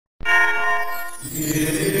En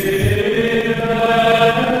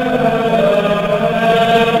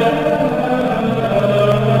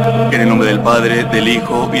el nombre del Padre, del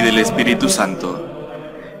Hijo y del Espíritu Santo.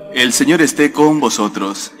 El Señor esté con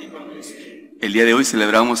vosotros. El día de hoy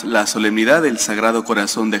celebramos la solemnidad del Sagrado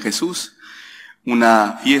Corazón de Jesús,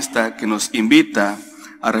 una fiesta que nos invita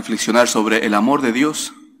a reflexionar sobre el amor de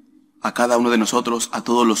Dios a cada uno de nosotros, a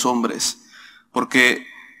todos los hombres, porque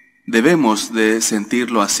debemos de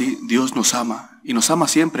sentirlo así. Dios nos ama y nos ama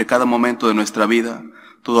siempre, cada momento de nuestra vida.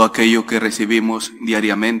 Todo aquello que recibimos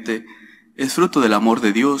diariamente es fruto del amor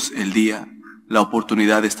de Dios. El día, la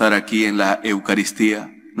oportunidad de estar aquí en la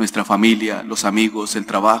Eucaristía, nuestra familia, los amigos, el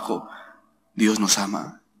trabajo. Dios nos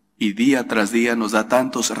ama y día tras día nos da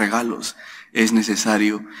tantos regalos. Es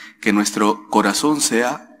necesario que nuestro corazón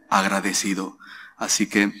sea agradecido. Así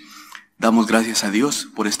que damos gracias a Dios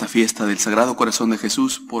por esta fiesta del Sagrado Corazón de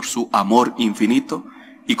Jesús, por su amor infinito,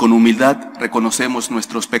 y con humildad reconocemos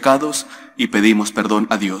nuestros pecados y pedimos perdón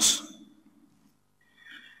a Dios.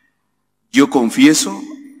 Yo confieso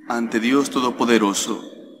ante Dios Todopoderoso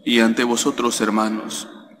y ante vosotros, hermanos,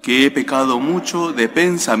 que he pecado mucho de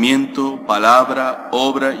pensamiento, palabra,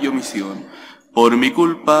 obra y omisión, por mi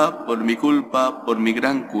culpa, por mi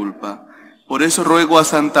gran culpa. Por eso ruego a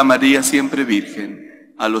Santa María siempre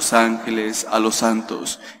Virgen, a los ángeles, a los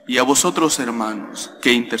santos y a vosotros, hermanos,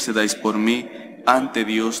 que intercedáis por mí ante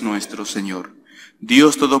Dios nuestro Señor.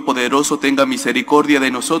 Dios Todopoderoso tenga misericordia de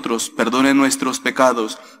nosotros, perdone nuestros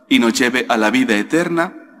pecados y nos lleve a la vida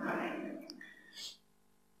eterna.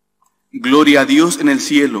 Gloria a Dios en el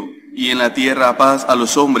cielo y en la tierra paz a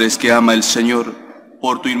los hombres que ama el Señor.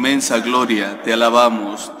 Por tu inmensa gloria te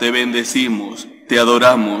alabamos, te bendecimos, te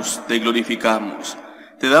adoramos, te glorificamos.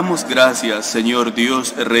 Te damos gracias, Señor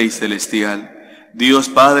Dios, Rey Celestial, Dios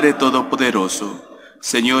Padre Todopoderoso,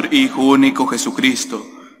 Señor Hijo único Jesucristo,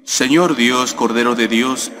 Señor Dios, Cordero de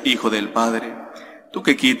Dios, Hijo del Padre. Tú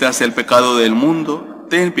que quitas el pecado del mundo,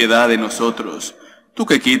 ten piedad de nosotros. Tú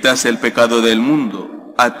que quitas el pecado del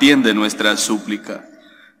mundo, atiende nuestra súplica.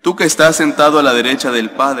 Tú que estás sentado a la derecha del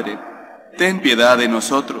Padre, ten piedad de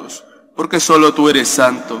nosotros, porque solo tú eres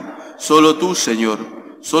santo, solo tú,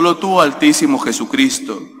 Señor, solo tú, Altísimo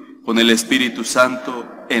Jesucristo, con el Espíritu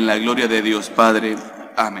Santo, en la gloria de Dios Padre.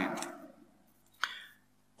 Amén.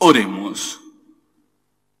 Oremos.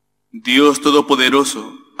 Dios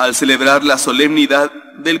Todopoderoso, al celebrar la solemnidad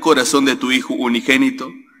del corazón de tu Hijo unigénito,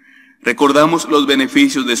 recordamos los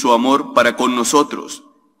beneficios de su amor para con nosotros.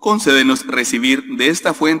 Concédenos recibir de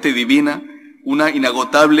esta fuente divina una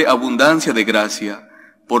inagotable abundancia de gracia.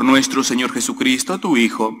 Por nuestro Señor Jesucristo, tu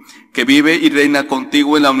Hijo, que vive y reina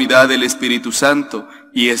contigo en la unidad del Espíritu Santo,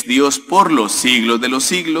 y es Dios por los siglos de los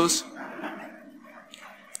siglos.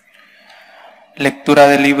 Lectura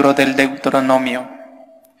del libro del Deuteronomio.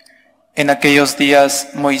 En aquellos días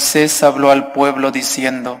Moisés habló al pueblo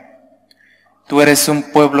diciendo: Tú eres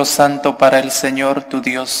un pueblo santo para el Señor tu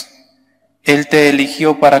Dios. Él te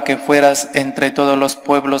eligió para que fueras entre todos los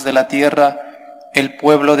pueblos de la tierra, el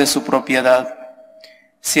pueblo de su propiedad.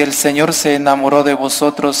 Si el Señor se enamoró de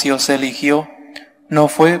vosotros y os eligió, no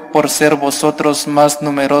fue por ser vosotros más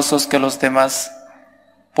numerosos que los demás,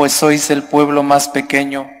 pues sois el pueblo más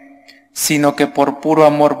pequeño, sino que por puro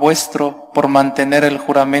amor vuestro, por mantener el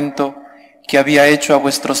juramento que había hecho a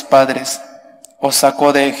vuestros padres, os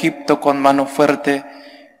sacó de Egipto con mano fuerte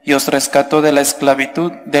y os rescató de la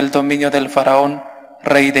esclavitud del dominio del faraón,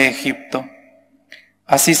 rey de Egipto.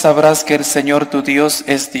 Así sabrás que el Señor tu Dios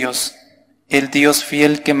es Dios, el Dios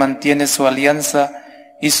fiel que mantiene su alianza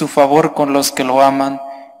y su favor con los que lo aman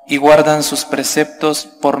y guardan sus preceptos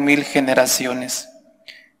por 1000 generaciones.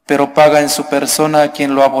 Pero paga en su persona a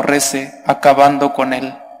quien lo aborrece, acabando con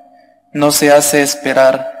él. No se hace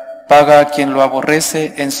esperar, paga a quien lo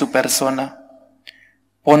aborrece en su persona.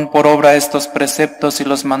 Pon por obra estos preceptos y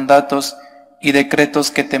los mandatos y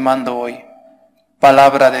decretos que te mando hoy.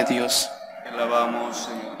 Palabra de Dios. Te alabamos,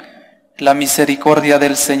 Señor. La misericordia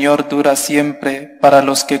del Señor dura siempre para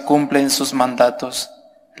los que cumplen sus mandatos.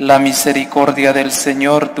 La misericordia del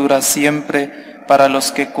Señor dura siempre para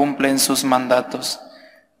los que cumplen sus mandatos.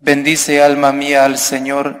 Bendice alma mía al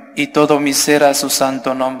Señor y todo mi ser a su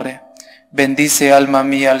santo nombre. Bendice alma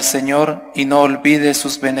mía al Señor y no olvide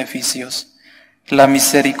sus beneficios. La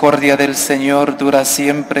misericordia del Señor dura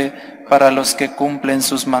siempre para los que cumplen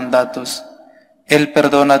sus mandatos. Él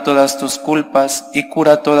perdona todas tus culpas y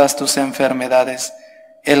cura todas tus enfermedades.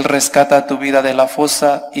 Él rescata tu vida de la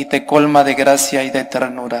fosa y te colma de gracia y de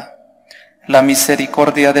ternura. La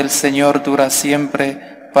misericordia del Señor dura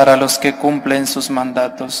siempre para los que cumplen sus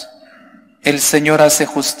mandatos. El Señor hace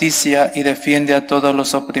justicia y defiende a todos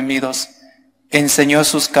los oprimidos. Enseñó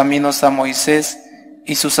sus caminos a Moisés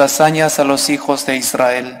y sus hazañas a los hijos de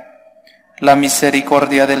Israel. La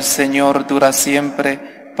misericordia del Señor dura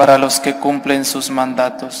siempre para los que cumplen sus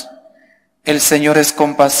mandatos. El Señor es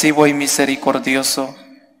compasivo y misericordioso,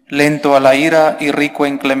 lento a la ira y rico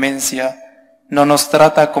en clemencia. No nos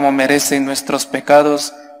trata como merecen nuestros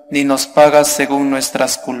pecados, ni nos paga según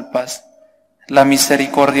nuestras culpas. La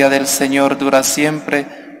misericordia del Señor dura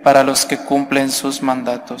siempre para los que cumplen sus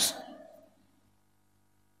mandatos.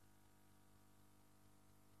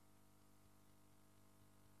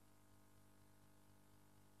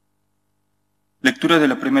 Lectura de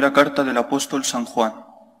la primera carta del apóstol San Juan.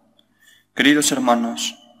 Queridos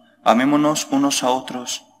hermanos, amémonos unos a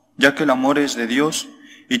otros, ya que el amor es de Dios,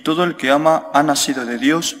 y todo el que ama ha nacido de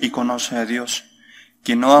Dios y conoce a Dios.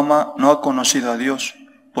 Quien no ama no ha conocido a Dios,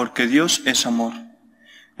 porque Dios es amor.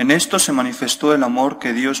 En esto se manifestó el amor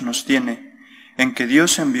que Dios nos tiene, en que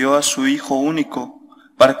Dios envió a su Hijo único,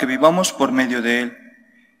 para que vivamos por medio de Él.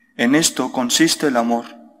 En esto consiste el amor,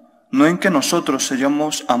 no en que nosotros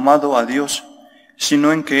hayamos amado a Dios,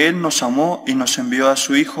 sino en que Él nos amó y nos envió a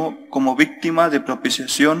su Hijo como víctima de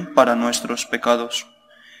propiciación para nuestros pecados.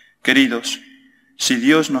 Queridos, si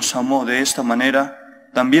Dios nos amó de esta manera,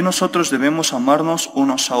 también nosotros debemos amarnos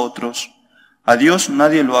unos a otros. A Dios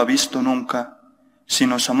nadie lo ha visto nunca. Si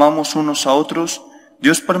nos amamos unos a otros,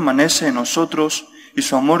 Dios permanece en nosotros y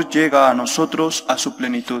su amor llega a nosotros a su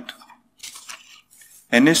plenitud.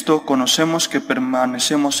 En esto conocemos que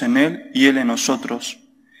permanecemos en Él y Él en nosotros,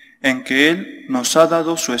 en que Él nos ha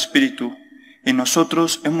dado su Espíritu, y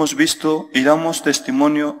nosotros hemos visto y damos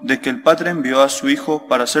testimonio de que el Padre envió a su Hijo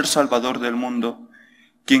para ser Salvador del mundo.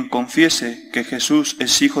 Quien confiese que Jesús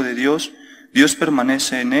es Hijo de Dios, Dios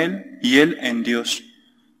permanece en Él y Él en Dios.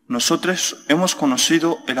 Nosotros hemos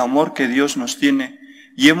conocido el amor que Dios nos tiene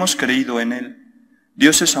y hemos creído en Él.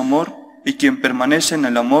 Dios es amor, y quien permanece en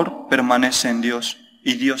el amor permanece en Dios,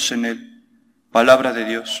 y Dios en Él. Palabra de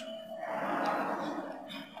Dios.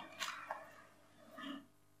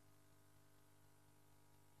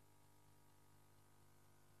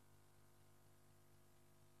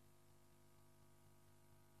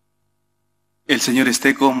 El Señor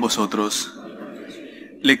esté con vosotros.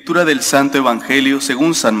 Lectura del Santo Evangelio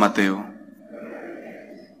según San Mateo.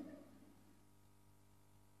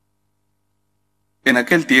 En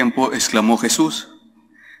aquel tiempo exclamó Jesús: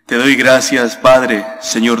 Te doy gracias, Padre,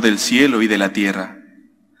 Señor del cielo y de la tierra,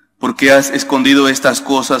 porque has escondido estas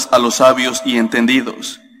cosas a los sabios y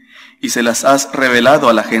entendidos, y se las has revelado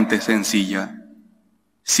a la gente sencilla.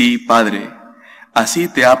 Sí, Padre, así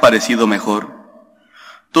te ha parecido mejor.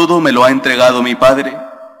 Todo me lo ha entregado mi Padre,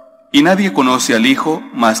 y nadie conoce al Hijo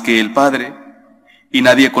más que el Padre, y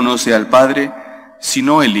nadie conoce al Padre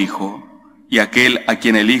sino el Hijo, y aquel a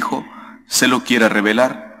quien el Hijo se lo quiera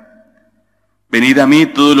revelar. Venid a mí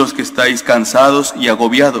todos los que estáis cansados y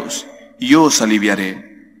agobiados, y yo os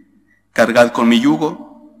aliviaré. Cargad con mi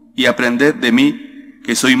yugo, y aprended de mí,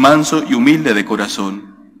 que soy manso y humilde de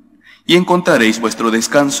corazón, y encontraréis vuestro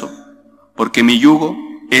descanso, porque mi yugo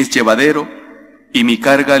es llevadero y mi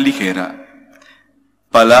carga ligera.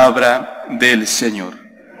 Palabra del Señor.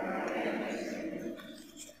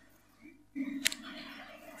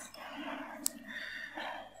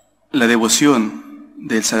 La devoción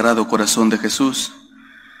del Sagrado Corazón de Jesús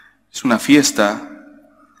es una fiesta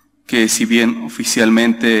que, si bien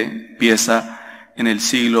oficialmente empieza en el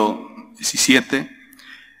siglo XVII,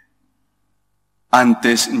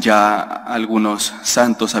 antes ya algunos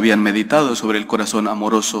santos habían meditado sobre el corazón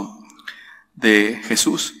amoroso de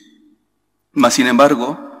Jesús. Mas, sin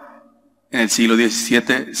embargo, en el siglo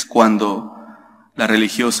XVII es cuando la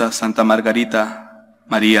religiosa Santa Margarita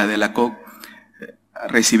María de Alacoque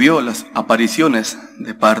recibió las apariciones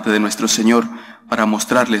de parte de nuestro Señor para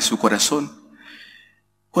mostrarle su corazón.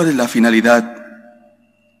 ¿Cuál es la finalidad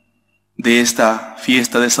de esta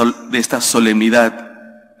fiesta, de esta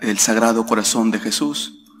solemnidad del Sagrado Corazón de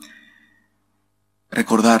Jesús?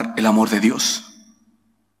 Recordar el amor de Dios.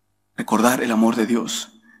 Recordar el amor de Dios.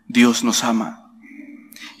 Dios nos ama.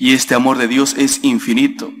 Y este amor de Dios es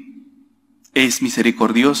infinito, es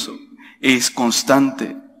misericordioso, es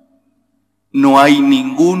constante. No hay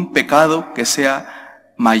ningún pecado que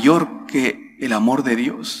sea mayor que el amor de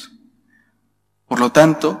Dios. Por lo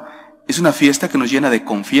tanto, es una fiesta que nos llena de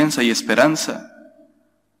confianza y esperanza,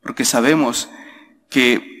 porque sabemos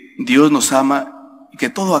que Dios nos ama y que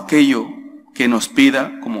todo aquello que nos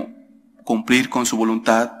pida, como cumplir con su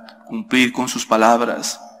voluntad, cumplir con sus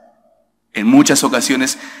palabras, en muchas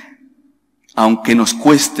ocasiones, aunque nos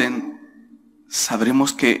cuesten,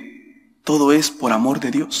 sabremos que todo es por amor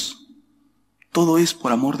de Dios. Todo es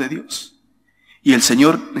por amor de Dios. Y el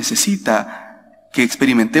Señor necesita que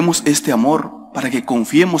experimentemos este amor, para que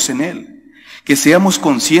confiemos en Él, que seamos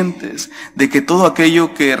conscientes de que todo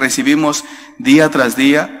aquello que recibimos día tras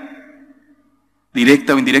día,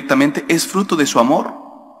 directa o indirectamente, es fruto de su amor.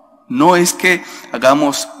 No es que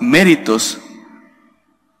hagamos méritos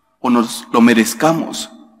o nos lo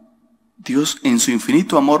merezcamos. Dios en su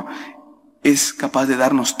infinito amor es capaz de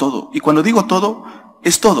darnos todo. Y cuando digo todo,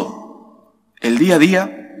 es todo. El día a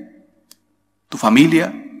día, tu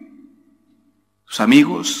familia, tus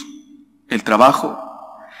amigos, el trabajo,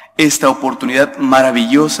 esta oportunidad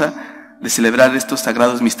maravillosa de celebrar estos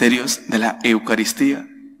sagrados misterios de la Eucaristía,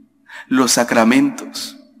 los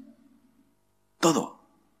sacramentos, todo.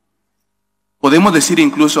 Podemos decir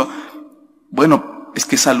incluso, bueno, es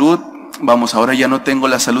que salud, vamos, ahora ya no tengo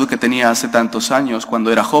la salud que tenía hace tantos años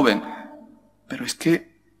cuando era joven, pero es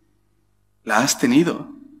que la has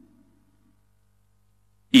tenido.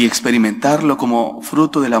 Y experimentarlo como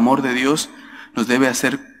fruto del amor de Dios nos debe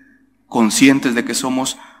hacer conscientes de que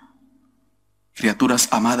somos criaturas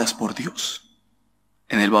amadas por Dios.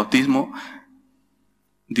 En el bautismo,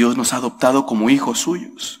 Dios nos ha adoptado como hijos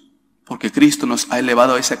suyos, porque Cristo nos ha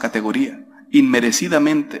elevado a esa categoría.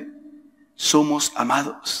 Inmerecidamente somos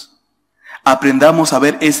amados. Aprendamos a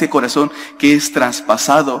ver ese corazón que es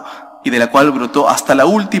traspasado y de la cual brotó hasta la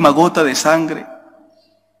última gota de sangre,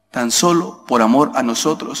 tan solo por amor a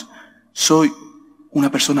nosotros. Soy una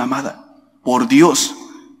persona amada por Dios,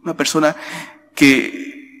 una persona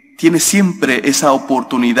que tiene siempre esa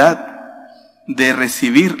oportunidad de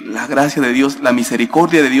recibir la gracia de Dios, la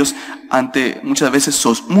misericordia de Dios ante muchas veces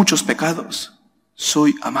sus muchos pecados.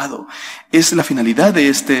 Soy amado. Es la finalidad de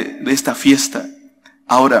esta fiesta.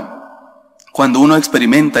 Ahora, cuando uno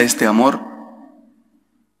experimenta este amor,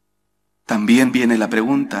 también viene la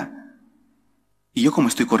pregunta, ¿y yo cómo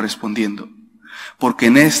estoy correspondiendo? Porque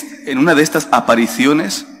en una de estas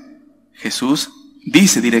apariciones, Jesús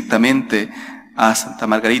dice directamente a Santa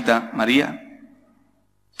Margarita María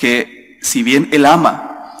que si bien Él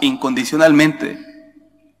ama incondicionalmente,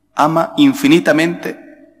 ama infinitamente,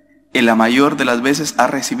 en la mayor de las veces ha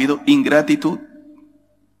recibido ingratitud.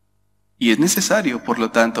 Y es necesario, por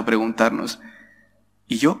lo tanto, preguntarnos,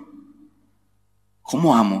 ¿y yo?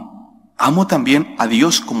 ¿Cómo amo? ¿Amo también a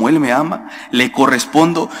Dios como Él me ama? ¿Le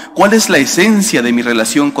correspondo? ¿Cuál es la esencia de mi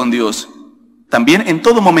relación con Dios? También en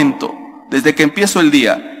todo momento, desde que empiezo el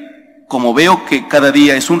día, como veo que cada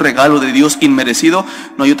día es un regalo de Dios inmerecido,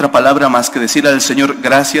 no hay otra palabra más que decirle al Señor,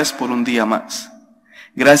 gracias por un día más.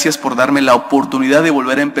 Gracias por darme la oportunidad de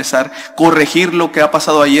volver a empezar, corregir lo que ha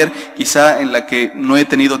pasado ayer, quizá en la que no he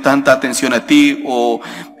tenido tanta atención a ti o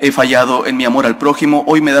he fallado en mi amor al prójimo.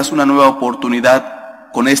 Hoy me das una nueva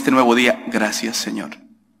oportunidad con este nuevo día. Gracias, Señor.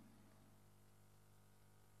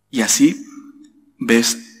 Y así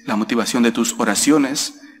ves la motivación de tus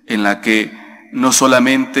oraciones, en la que no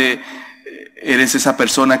solamente eres esa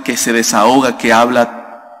persona que se desahoga, que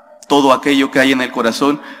habla todo aquello que hay en el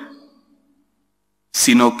corazón,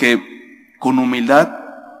 sino que con humildad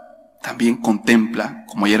también contempla,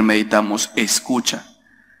 como ayer meditamos, escucha.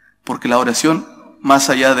 Porque la oración, más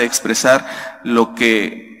allá de expresar lo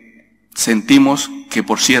que sentimos, que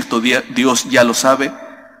por cierto Dios ya lo sabe,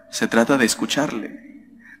 se trata de escucharle,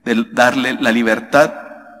 de darle la libertad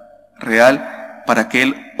real para que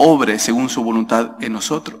Él obre según su voluntad en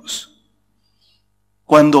nosotros.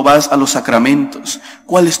 Cuando vas a los sacramentos,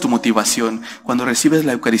 ¿cuál es tu motivación? Cuando recibes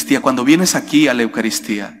la Eucaristía, cuando vienes aquí a la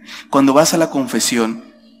Eucaristía, cuando vas a la confesión,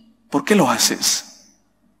 ¿por qué lo haces?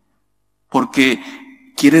 ¿Porque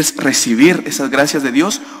quieres recibir esas gracias de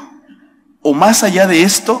Dios? ¿O más allá de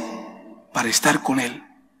esto, para estar con Él,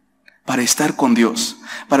 para estar con Dios,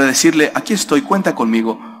 para decirle, aquí estoy, cuenta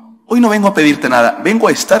conmigo? Hoy no vengo a pedirte nada, vengo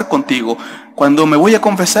a estar contigo. Cuando me voy a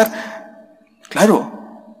confesar, claro,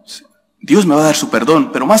 Dios me va a dar su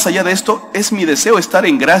perdón, pero más allá de esto, es mi deseo estar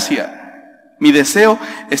en gracia. Mi deseo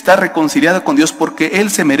estar reconciliado con Dios porque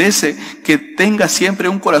Él se merece que tenga siempre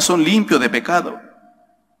un corazón limpio de pecado.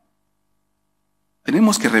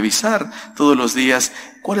 Tenemos que revisar todos los días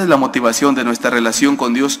cuál es la motivación de nuestra relación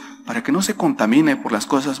con Dios para que no se contamine por las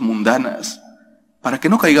cosas mundanas, para que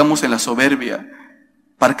no caigamos en la soberbia,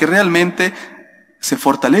 para que realmente se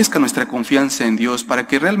fortalezca nuestra confianza en Dios, para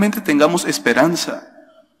que realmente tengamos esperanza.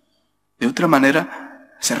 De otra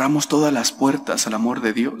manera, cerramos todas las puertas al amor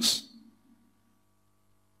de Dios.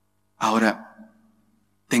 Ahora,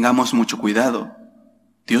 tengamos mucho cuidado.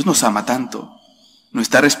 Dios nos ama tanto.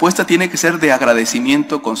 Nuestra respuesta tiene que ser de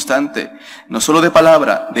agradecimiento constante, no solo de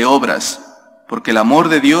palabra, de obras, porque el amor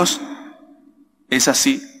de Dios es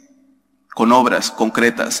así, con obras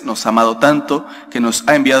concretas. Nos ha amado tanto que nos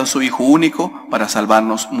ha enviado su Hijo único para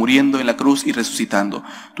salvarnos, muriendo en la cruz y resucitando.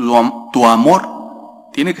 Tu amor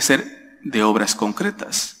tiene que ser de obras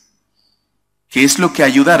concretas, que es lo que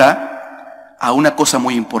ayudará a una cosa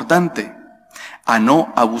muy importante, a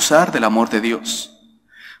no abusar del amor de Dios.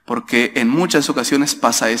 Porque en muchas ocasiones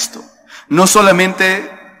pasa esto. No solamente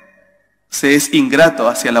se es ingrato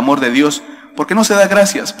hacia el amor de Dios porque no se da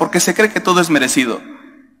gracias, porque se cree que todo es merecido,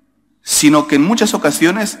 sino que en muchas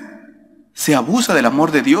ocasiones se abusa del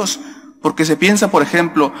amor de Dios porque se piensa, por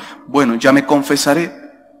ejemplo, bueno, ya me confesaré,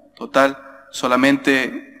 total,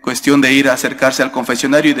 solamente cuestión de ir a acercarse al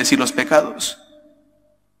confesionario y decir los pecados.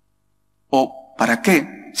 ¿O para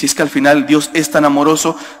qué? Si es que al final Dios es tan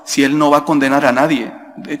amoroso, si Él no va a condenar a nadie.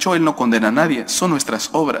 De hecho, Él no condena a nadie, son nuestras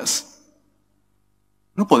obras.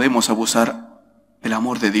 No podemos abusar del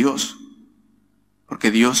amor de Dios,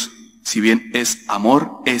 porque Dios, si bien es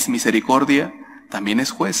amor, es misericordia, también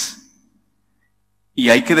es juez. Y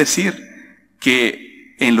hay que decir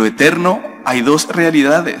que en lo eterno hay dos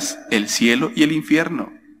realidades, el cielo y el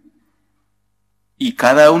infierno. Y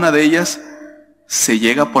cada una de ellas se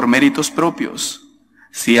llega por méritos propios.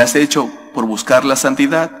 Si has hecho por buscar la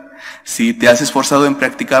santidad, si te has esforzado en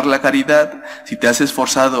practicar la caridad, si te has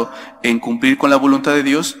esforzado en cumplir con la voluntad de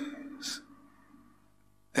Dios,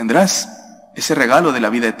 tendrás ese regalo de la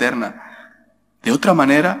vida eterna. De otra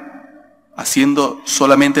manera, haciendo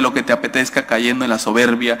solamente lo que te apetezca, cayendo en la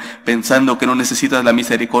soberbia, pensando que no necesitas la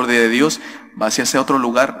misericordia de Dios, vas hacia otro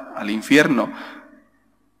lugar, al infierno.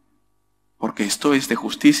 Porque esto es de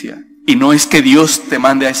justicia. Y no es que Dios te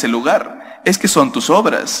mande a ese lugar, es que son tus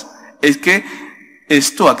obras, es que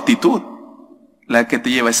es tu actitud la que te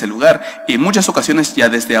lleva a ese lugar. Y en muchas ocasiones ya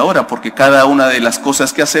desde ahora, porque cada una de las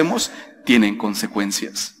cosas que hacemos tienen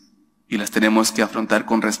consecuencias. Y las tenemos que afrontar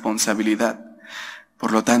con responsabilidad.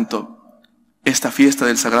 Por lo tanto, esta fiesta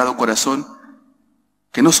del Sagrado Corazón,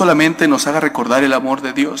 que no solamente nos haga recordar el amor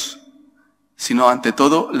de Dios, sino ante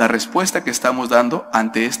todo la respuesta que estamos dando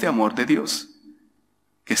ante este amor de Dios.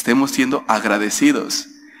 Que estemos siendo agradecidos,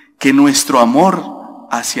 que nuestro amor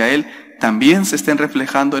hacia Él también se estén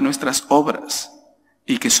reflejando en nuestras obras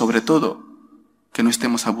y que sobre todo, que no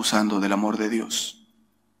estemos abusando del amor de Dios.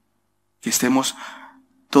 Que estemos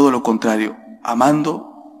todo lo contrario,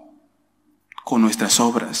 amando con nuestras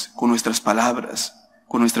obras, con nuestras palabras,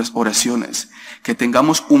 con nuestras oraciones, que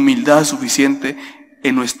tengamos humildad suficiente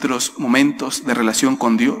en nuestros momentos de relación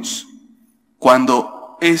con Dios.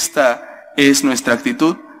 Cuando esta es nuestra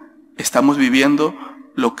actitud, estamos viviendo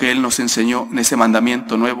lo que Él nos enseñó en ese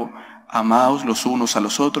mandamiento nuevo: amaos los unos a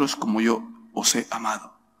los otros como yo os he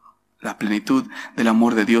amado. La plenitud del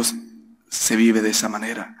amor de Dios se vive de esa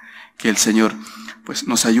manera. Que el Señor pues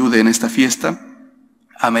nos ayude en esta fiesta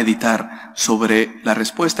a meditar sobre la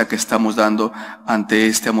respuesta que estamos dando ante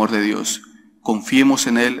este amor de Dios. Confiemos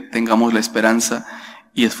en Él, tengamos la esperanza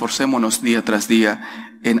y esforcémonos día tras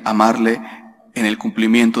día en amarle en el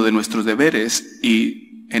cumplimiento de nuestros deberes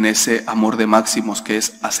y en ese amor de máximos que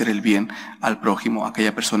es hacer el bien al prójimo, a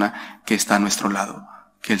aquella persona que está a nuestro lado.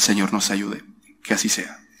 Que el Señor nos ayude, que así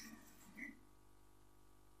sea.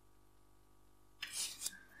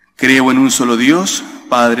 Creo en un solo Dios,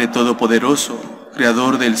 Padre Todopoderoso,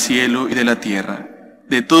 Creador del cielo y de la tierra,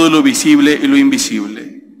 de todo lo visible y lo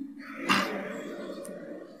invisible.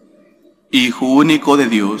 Hijo único de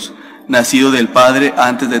Dios, nacido del Padre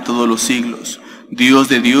antes de todos los siglos, Dios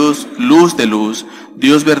de Dios, luz de luz,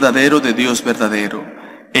 Dios verdadero de Dios verdadero,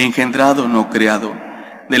 engendrado no creado,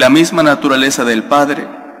 de la misma naturaleza del Padre,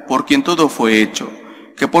 por quien todo fue hecho,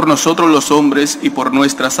 que por nosotros los hombres y por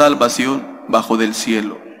nuestra salvación bajó del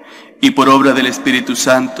cielo, y por obra del Espíritu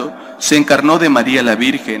Santo se encarnó de María la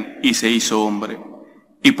Virgen y se hizo hombre,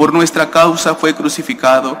 y por nuestra causa fue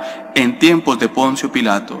crucificado en tiempos de Poncio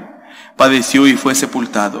Pilato, padeció y fue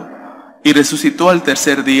sepultado, y resucitó al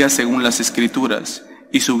tercer día según las Escrituras,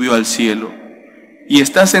 y subió al cielo, y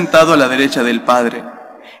está sentado a la derecha del Padre,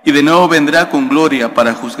 y de nuevo vendrá con gloria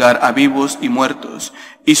para juzgar a vivos y muertos,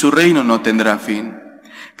 y su reino no tendrá fin.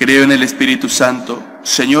 Creo en el Espíritu Santo,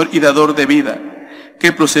 Señor y dador de vida,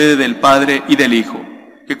 que procede del Padre y del Hijo,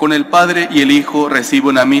 que con el Padre y el Hijo recibe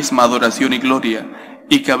una misma adoración y gloria,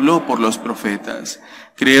 y que habló por los profetas.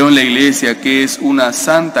 Creo en la Iglesia, que es una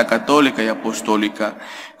santa, católica y apostólica.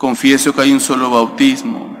 Confieso que hay un solo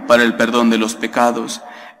bautismo para el perdón de los pecados.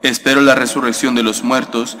 Espero la resurrección de los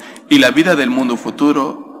muertos y la vida del mundo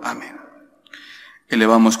futuro. Amén.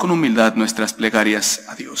 Elevamos con humildad nuestras plegarias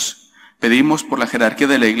a Dios. Pedimos por la jerarquía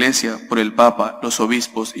de la Iglesia, por el Papa, los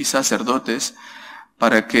obispos y sacerdotes,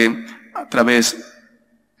 para que a través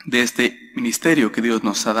de este ministerio que Dios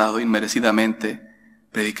nos ha dado inmerecidamente,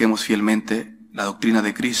 prediquemos fielmente la doctrina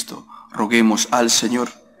de Cristo. Roguemos al Señor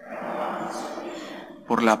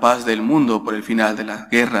por la paz del mundo, por el final de las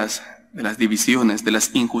guerras, de las divisiones, de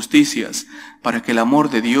las injusticias, para que el amor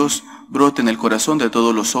de Dios brote en el corazón de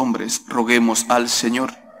todos los hombres. Roguemos al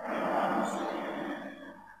Señor.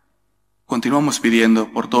 Continuamos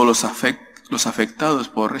pidiendo por todos los afectados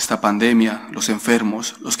por esta pandemia, los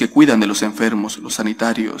enfermos, los que cuidan de los enfermos, los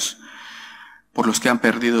sanitarios, por los que han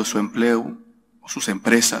perdido su empleo o sus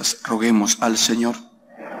empresas. Roguemos al Señor.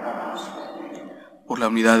 Por la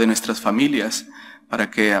unidad de nuestras familias, para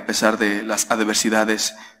que a pesar de las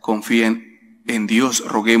adversidades confíen en Dios.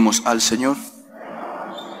 Roguemos al Señor.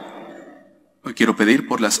 Hoy quiero pedir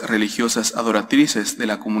por las religiosas adoratrices de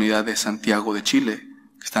la comunidad de Santiago de Chile,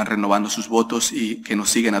 que están renovando sus votos y que nos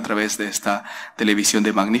siguen a través de esta televisión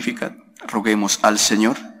de Magnificat. Roguemos al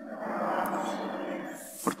Señor.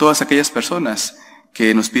 Por todas aquellas personas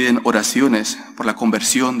que nos piden oraciones por la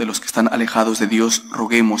conversión de los que están alejados de Dios,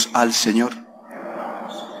 roguemos al Señor.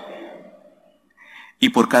 Y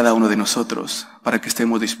por cada uno de nosotros, para que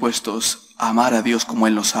estemos dispuestos a amar a Dios como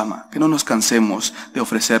Él nos ama, que no nos cansemos de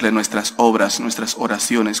ofrecerle nuestras obras, nuestras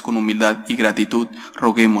oraciones con humildad y gratitud,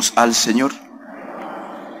 roguemos al Señor.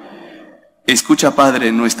 Escucha,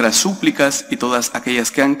 Padre, nuestras súplicas y todas aquellas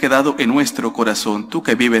que han quedado en nuestro corazón, tú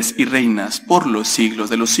que vives y reinas por los siglos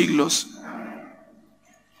de los siglos.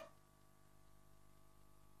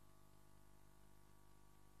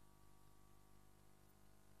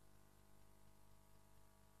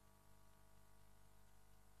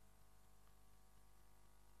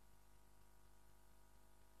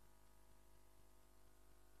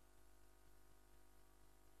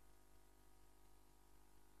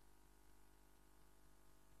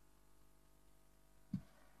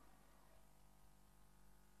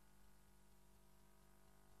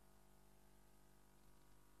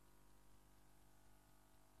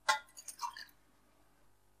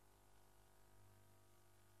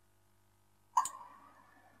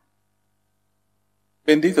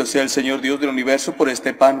 Bendito sea el Señor Dios del universo por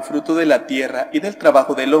este pan, fruto de la tierra y del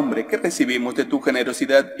trabajo del hombre, que recibimos de tu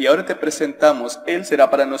generosidad y ahora te presentamos. Él será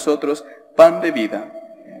para nosotros pan de vida.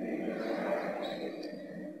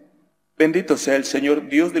 Bendito sea el Señor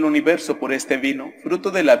Dios del universo por este vino,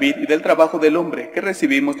 fruto de la vid y del trabajo del hombre, que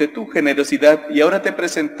recibimos de tu generosidad y ahora te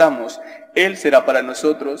presentamos. Él será para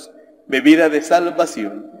nosotros bebida de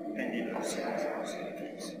salvación.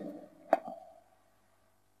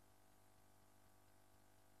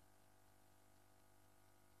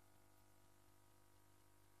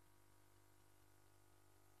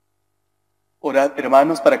 Orad,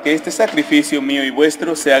 hermanos, para que este sacrificio mío y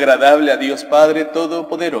vuestro sea agradable a Dios Padre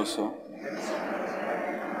Todopoderoso.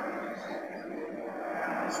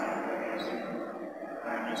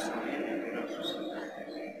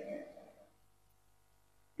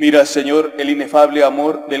 Mira, Señor, el inefable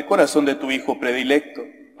amor del corazón de tu Hijo predilecto,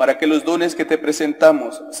 para que los dones que te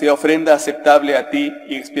presentamos sea ofrenda aceptable a ti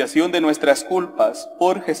y expiación de nuestras culpas,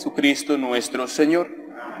 por Jesucristo nuestro Señor.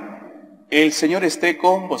 El Señor esté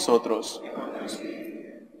con vosotros.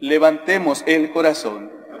 Levantemos el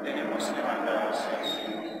corazón.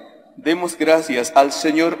 Demos gracias al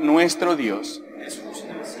Señor nuestro Dios.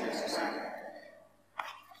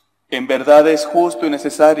 En verdad es justo y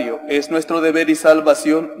necesario, es nuestro deber y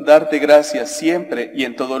salvación darte gracias siempre y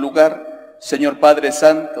en todo lugar, Señor Padre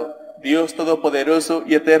Santo, Dios Todopoderoso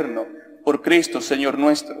y Eterno, por Cristo Señor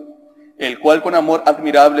nuestro, el cual con amor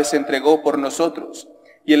admirable se entregó por nosotros,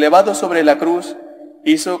 y elevado sobre la cruz,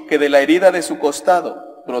 hizo que de la herida de su costado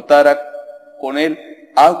brotara con él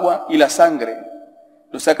agua y la sangre,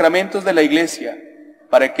 los sacramentos de la Iglesia,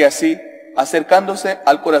 para que así, acercándose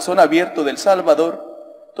al corazón abierto del Salvador,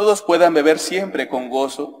 todos puedan beber siempre con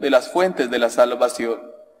gozo de las fuentes de la salvación.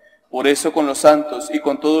 Por eso con los santos y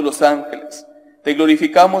con todos los ángeles, te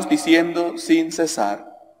glorificamos diciendo sin cesar: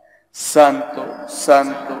 Santo,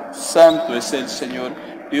 Santo, Santo es el Señor,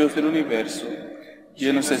 Dios del universo.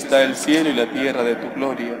 Llenos está el cielo y la tierra de tu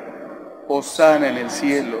gloria. Hosana en el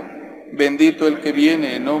cielo, bendito el que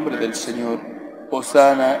viene en nombre del Señor.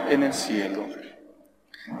 Hosana en el cielo.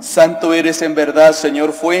 Santo eres en verdad,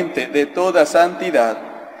 Señor, fuente de toda santidad.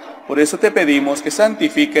 Por eso te pedimos que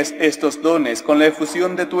santifiques estos dones con la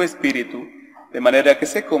efusión de tu Espíritu, de manera que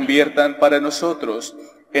se conviertan para nosotros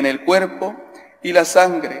en el cuerpo y la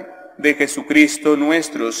sangre de Jesucristo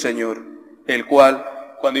nuestro Señor, el cual,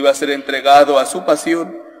 cuando iba a ser entregado a su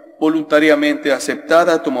pasión, voluntariamente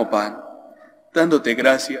aceptada tomó pan. Dándote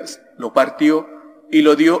gracias, lo partió y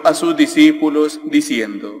lo dio a sus discípulos,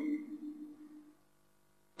 diciendo: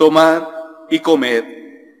 Tomad y comed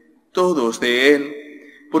todos de él,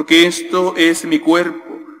 porque esto es mi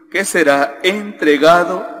cuerpo, que será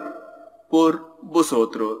entregado por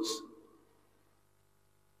vosotros.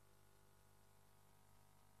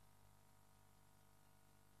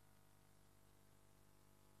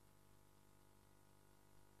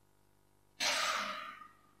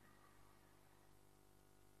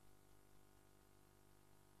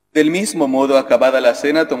 Del mismo modo, acabada la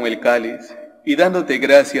cena, tomó el cáliz, y dándote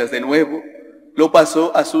gracias de nuevo, lo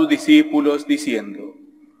pasó a sus discípulos, diciendo: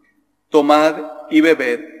 Tomad y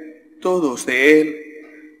bebed todos de él,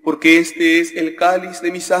 porque este es el cáliz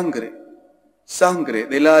de mi sangre, sangre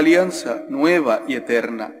de la alianza nueva y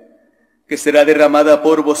eterna, que será derramada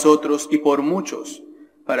por vosotros y por muchos,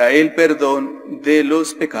 para el perdón de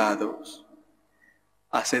los pecados.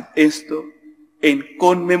 Haced esto en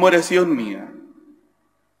conmemoración mía.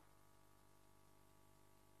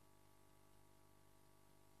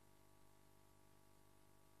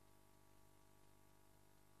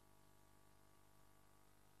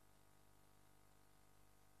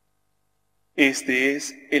 Este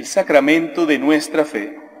es el sacramento de nuestra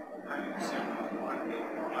fe.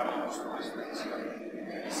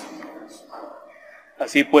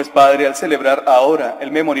 Así pues, Padre, al celebrar ahora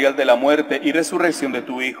el memorial de la muerte y resurrección de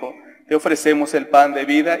tu Hijo, te ofrecemos el pan de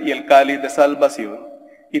vida y el cáliz de salvación,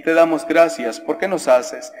 y te damos gracias porque nos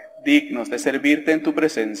haces dignos de servirte en tu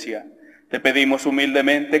presencia. Te pedimos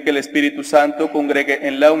humildemente que el Espíritu Santo congregue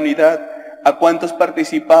en la unidad a cuantos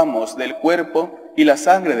participamos del cuerpo y la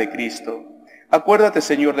sangre de Cristo. Acuérdate,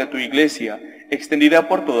 Señor, de tu Iglesia, extendida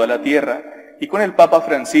por toda la tierra, y con el Papa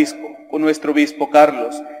Francisco, con nuestro obispo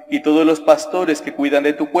Carlos, y todos los pastores que cuidan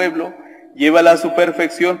de tu pueblo, llévala a su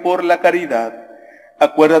perfección por la caridad.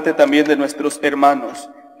 Acuérdate también de nuestros hermanos,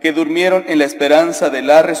 que durmieron en la esperanza de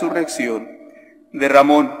la resurrección, de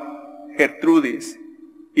Ramón, Gertrudis,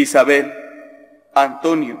 Isabel,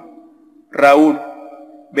 Antonio, Raúl,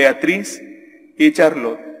 Beatriz y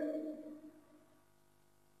Charlotte.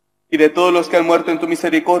 Y de todos los que han muerto en tu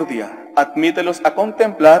misericordia, admítelos a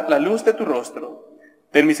contemplar la luz de tu rostro.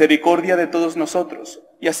 Ten misericordia de todos nosotros,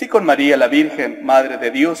 y así con María la Virgen, Madre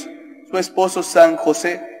de Dios, su esposo San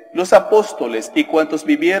José, los apóstoles y cuantos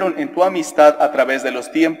vivieron en tu amistad a través de los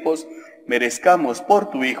tiempos, merezcamos por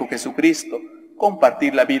tu Hijo Jesucristo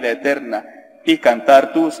compartir la vida eterna y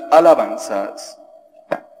cantar tus alabanzas.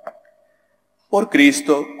 Por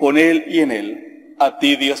Cristo, con Él y en Él, a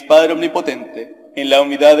ti, Dios Padre Omnipotente, en la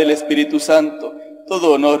unidad del Espíritu Santo,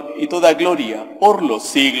 todo honor y toda gloria por los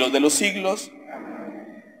siglos de los siglos.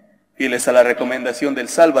 Fieles a la recomendación del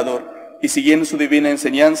Salvador y siguiendo su divina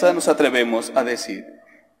enseñanza, nos atrevemos a decir: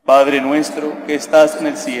 Padre nuestro que estás en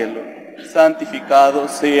el cielo, santificado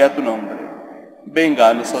sea tu nombre. Venga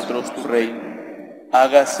a nosotros tu reino.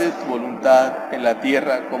 Hágase tu voluntad en la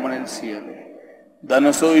tierra como en el cielo.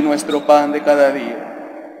 Danos hoy nuestro pan de cada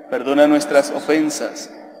día. Perdona nuestras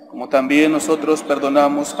ofensas, como también nosotros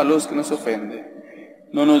perdonamos a los que nos ofenden.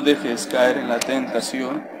 No nos dejes caer en la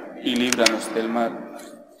tentación y líbranos del mal.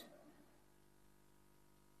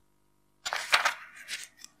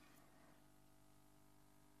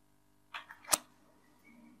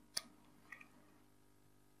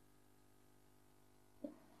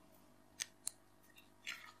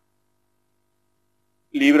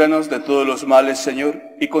 Líbranos de todos los males, Señor,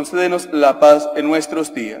 y concédenos la paz en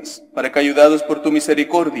nuestros días, para que, ayudados por tu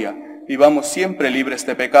misericordia, vivamos siempre libres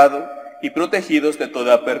de pecado y protegidos de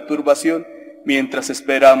toda perturbación, mientras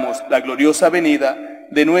esperamos la gloriosa venida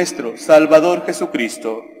de nuestro Salvador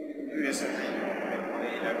Jesucristo.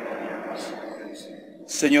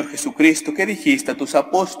 Señor Jesucristo, que dijiste a tus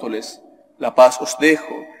apóstoles: la paz os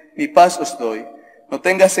dejo, mi paz os doy. No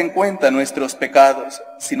tengas en cuenta nuestros pecados,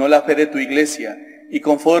 sino la fe de tu Iglesia, y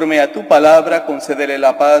conforme a tu palabra concédele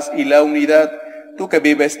la paz y la unidad, tú que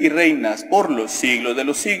vives y reinas por los siglos de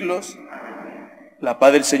los siglos. La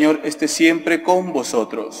paz del Señor esté siempre con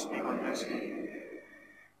vosotros.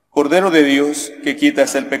 Cordero de Dios, que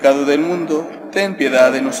quitas el pecado del mundo, ten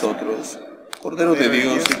piedad de nosotros. Cordero de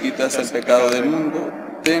Dios, que quitas el pecado del mundo,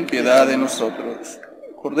 ten piedad de nosotros.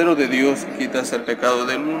 Cordero de Dios, que quitas el pecado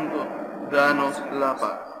del mundo, danos la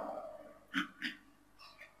paz.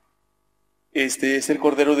 Este es el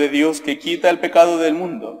Cordero de Dios que quita el pecado del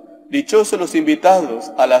mundo. Dichosos los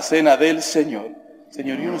invitados a la cena del Señor.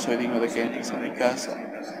 Señor, yo no soy digno de que entres en mi casa,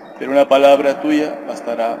 pero una palabra tuya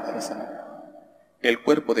bastará para sanar. El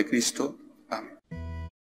cuerpo de Cristo. Amén.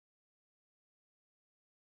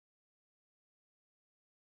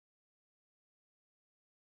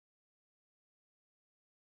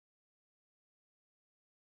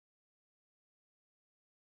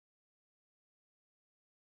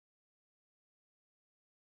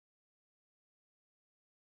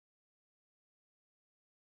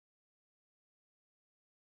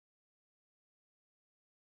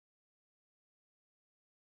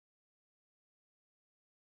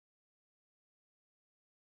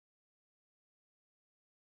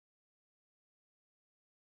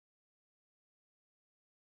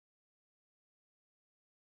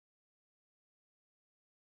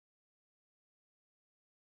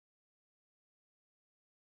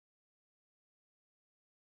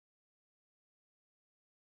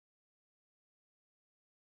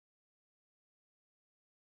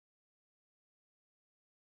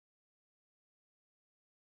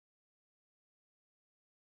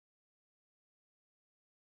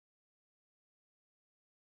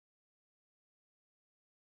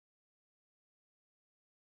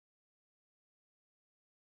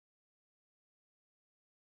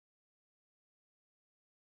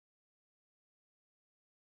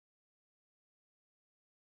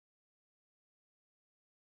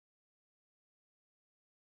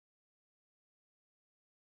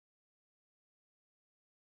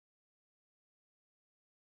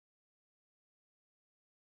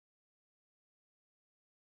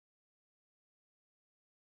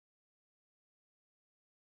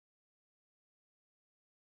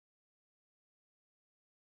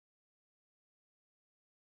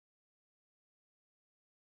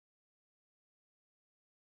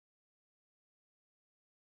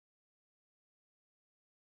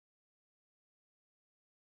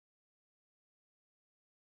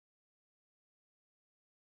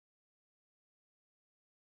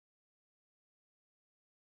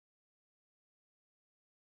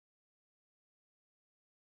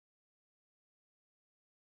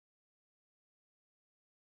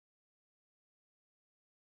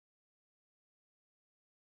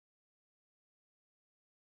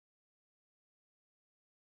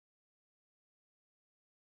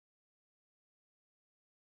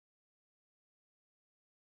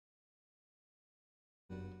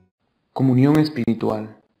 Comunión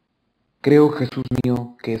espiritual. Creo, Jesús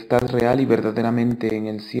mío, que estás real y verdaderamente en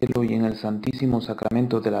el cielo y en el santísimo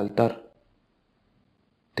sacramento del altar.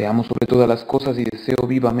 Te amo sobre todas las cosas y deseo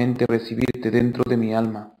vivamente recibirte dentro de mi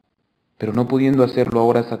alma, pero no pudiendo hacerlo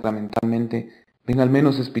ahora sacramentalmente, ven al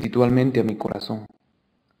menos espiritualmente a mi corazón.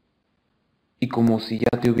 Y como si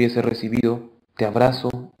ya te hubiese recibido, te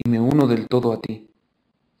abrazo y me uno del todo a ti.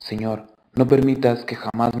 Señor, no permitas que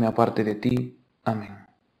jamás me aparte de ti. Amén.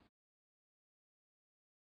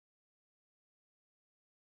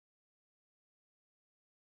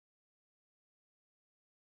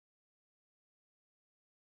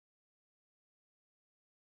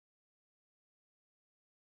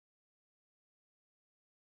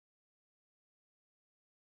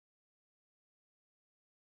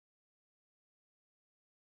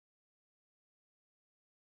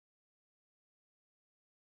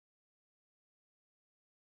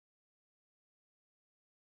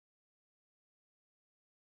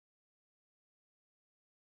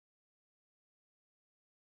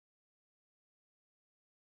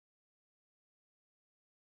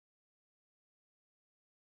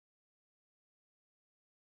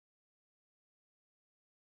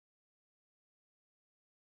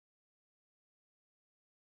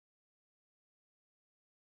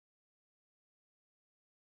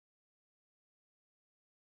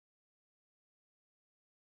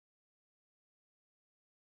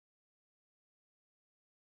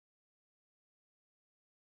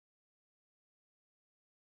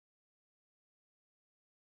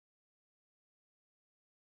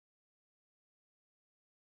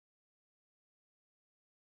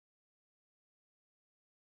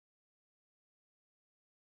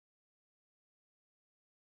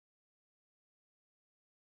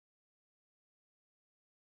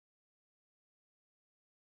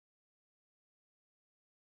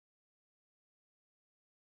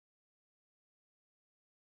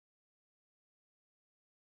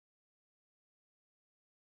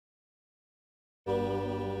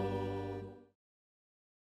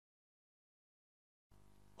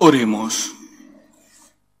 Oremos.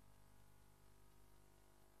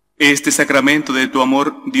 Este sacramento de tu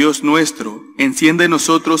amor, Dios nuestro, enciende en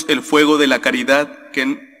nosotros el fuego de la caridad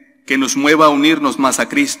que nos mueva a unirnos más a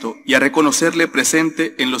Cristo y a reconocerle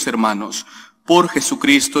presente en los hermanos. Por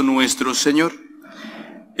Jesucristo nuestro Señor.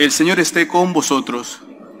 El Señor esté con vosotros.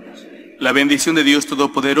 La bendición de Dios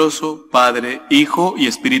Todopoderoso, Padre, Hijo y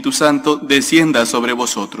Espíritu Santo, descienda sobre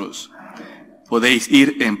vosotros. Podéis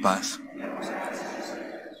ir en paz.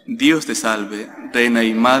 Dios te salve, Reina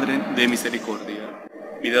y Madre de misericordia,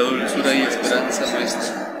 vida, dulzura y esperanza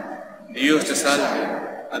nuestra. Dios te salve,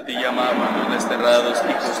 a ti llamamos los desterrados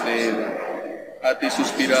hijos de Eva. A ti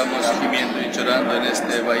suspiramos, gimiendo y llorando en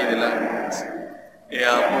este valle de lágrimas.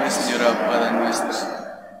 Ea pues, Señora Padre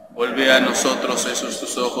nuestra, vuelve a nosotros esos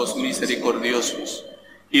tus ojos misericordiosos,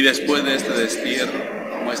 y después de este destierro,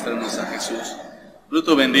 muéstranos a Jesús,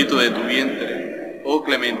 fruto bendito de tu vientre, oh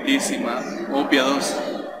clementísima, oh piadosa,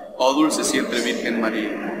 oh dulce siempre Virgen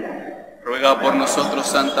María. Ruega por nosotros,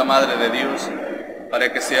 Santa Madre de Dios,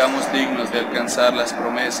 para que seamos dignos de alcanzar las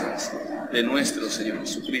promesas de nuestro Señor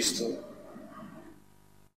Jesucristo.